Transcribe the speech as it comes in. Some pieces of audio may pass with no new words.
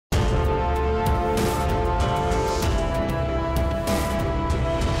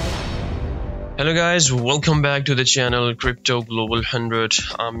Hello guys, welcome back to the channel Crypto Global 100.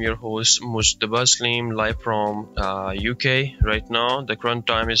 I'm your host Mujtaba Slim, live from UK. Right now the current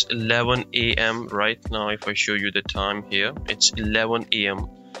time is 11 AM right now. If I show you the time here, it's 11 AM.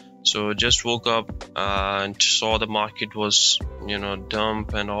 So just woke up and saw the market was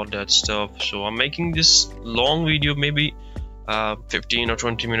dump and all that stuff. So I'm making this long video, maybe 15 or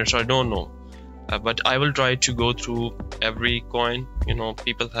 20 minutes, I don't know. But I will try to go through every coin.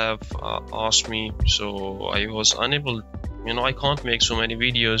 People have asked me, so I was unable, I can't make so many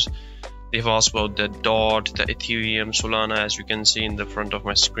videos. They've asked about the DOT, the Ethereum, Solana, as you can see in the front of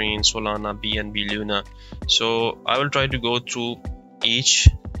my screen, Solana, BNB, Luna. So I will try to go through each,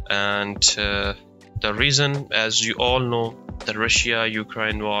 and the reason, as you all know, the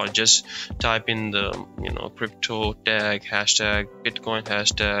Russia-Ukraine war, just type in the crypto tag, hashtag, Bitcoin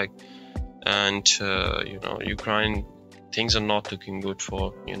hashtag, and Ukraine, things are not looking good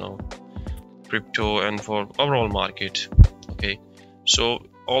for crypto and for overall market. Okay, so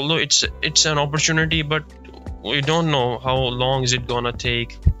although it's an opportunity, but we don't know how long is it gonna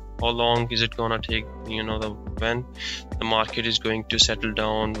take, when the market is going to settle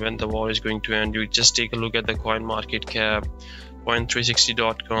down, when the war is going to end. You just take a look at the coin market cap,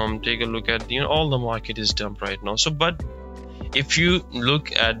 coin360.com, take a look at all the market is dumped right now. So but if you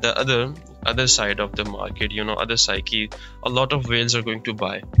look at the other side of the market, other psyche, a lot of whales are going to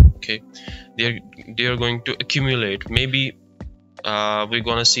buy. Okay, they are going to accumulate. Maybe we're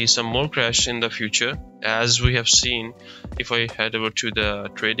gonna see some more crash in the future, as we have seen. If I head over to the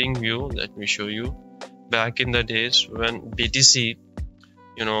trading view, let me show you. Back in the days when BTC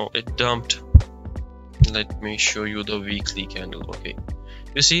it dumped, let me show you the weekly candle. Okay,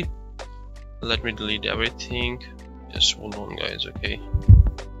 you see, let me delete everything. Just hold on guys.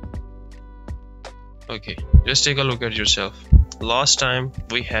 Okay, just take a look at yourself. Last time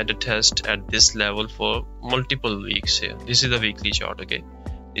we had a test at this level for multiple weeks here. This is the weekly chart. Okay,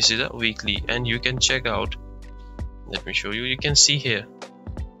 this is a weekly, and you can check out, let me show you. You can see here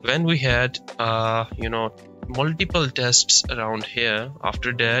when we had multiple tests around here.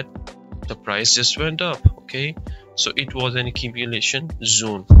 After that the price just went up. Okay, so it was an accumulation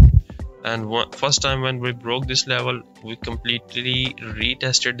zone. And first time when we broke this level, we completely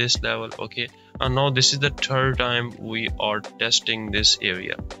retested this level. Okay, and now this is the third time we are testing this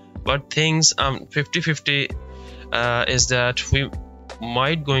area. But things 50-50 is that we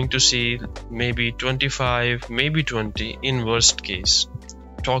might going to see maybe 25, maybe 20 in worst case.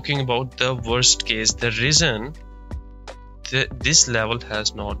 Talking about the worst case, the reason that this level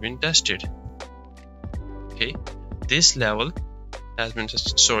has not been tested. Okay, this level has been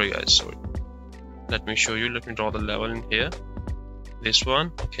tested. Sorry guys, sorry. Let me show you. Let me draw the level in here. This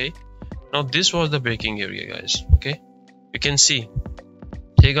one. Okay, now this was the breaking area, guys. Okay, you can see,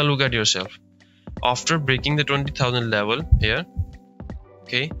 take a look at yourself. After breaking the 20,000 level here,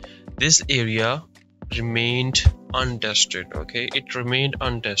 okay, this area remained untested. Okay, it remained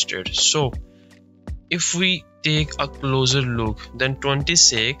untested. So if we take a closer look, then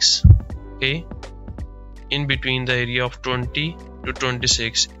 26, okay, in between the area of 20 to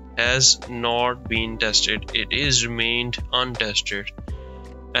 26 has not been tested. It is remained untested.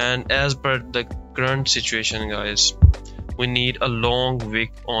 And as per the current situation, guys, we need a long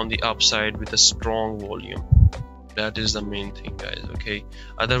wick on the upside with a strong volume. That is the main thing, guys. Okay,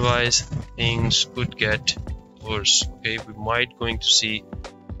 otherwise things could get worse. Okay, we might going to see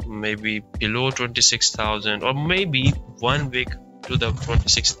maybe below 26,000, or maybe one wick to the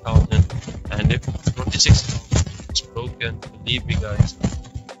 26,000. And if 26,000 is broken, believe me guys,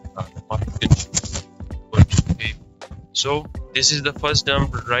 the market can work. Okay, so this is the first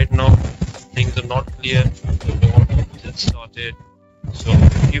dump. Right now things are not clear, so we want to get started. So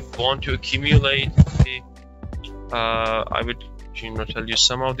if you want to accumulate, okay, I would tell you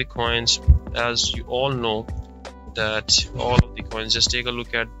some of the coins. As you all know that all of the coins, just take a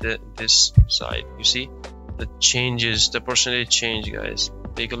look at this side. You see the changes, the percentage change, guys.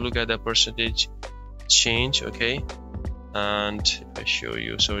 Take a look at the percentage change. Okay, and if I show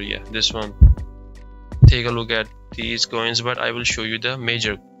you, so yeah, this one, take a look at these coins, but I will show you the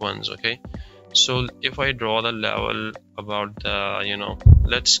major ones. Okay, so if I draw the level about the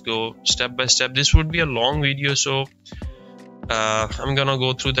let's go step by step. This would be a long video, so I'm gonna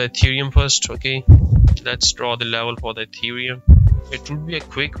go through the Ethereum first. Okay, let's draw the level for the Ethereum. It would be a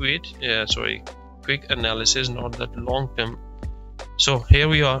quick quick analysis, not that long term. So here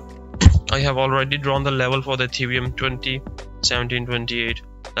we are. I have already drawn the level for the Ethereum 20, 17, 28.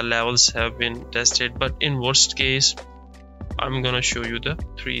 The levels have been tested, but in worst case I'm gonna show you the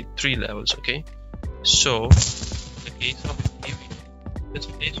three levels. Okay, so the case of Ethereum, let's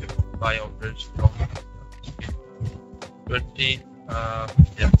place your buy orders from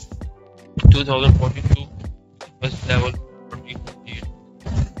 2042 first level 2028.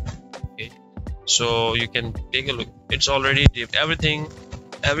 Okay, so you can take a look. It's already dipped. Everything,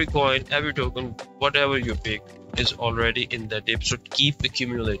 every coin, every token, whatever you pick is already in the dip. So keep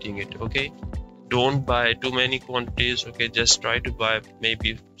accumulating it. Okay, don't buy too many quantities. Okay, just try to buy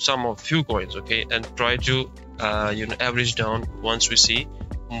maybe some of few coins. Okay, and try to average down once we see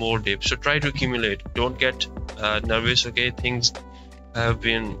more dips. So try to accumulate. Don't get nervous. Okay, things have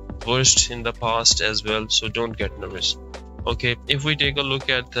been worst in the past as well, so don't get nervous. Okay, if we take a look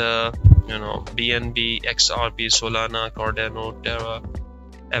at the BNB, XRP, Solana, Cardano, Terra,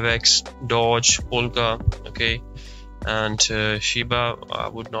 IDEX, Doge, Polka, okay, and Shiba, I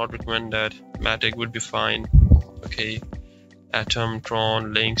would not recommend that. Matic would be fine. Okay, Atom,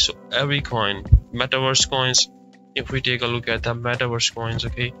 Tron, Link. So every coin, metaverse coins. If we take a look at the metaverse coins,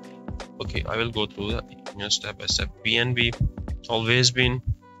 okay, I will go through that step by step. BNB always been.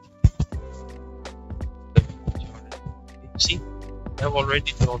 See, I have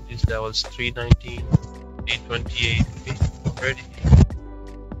already found these levels 319, 828. Okay, already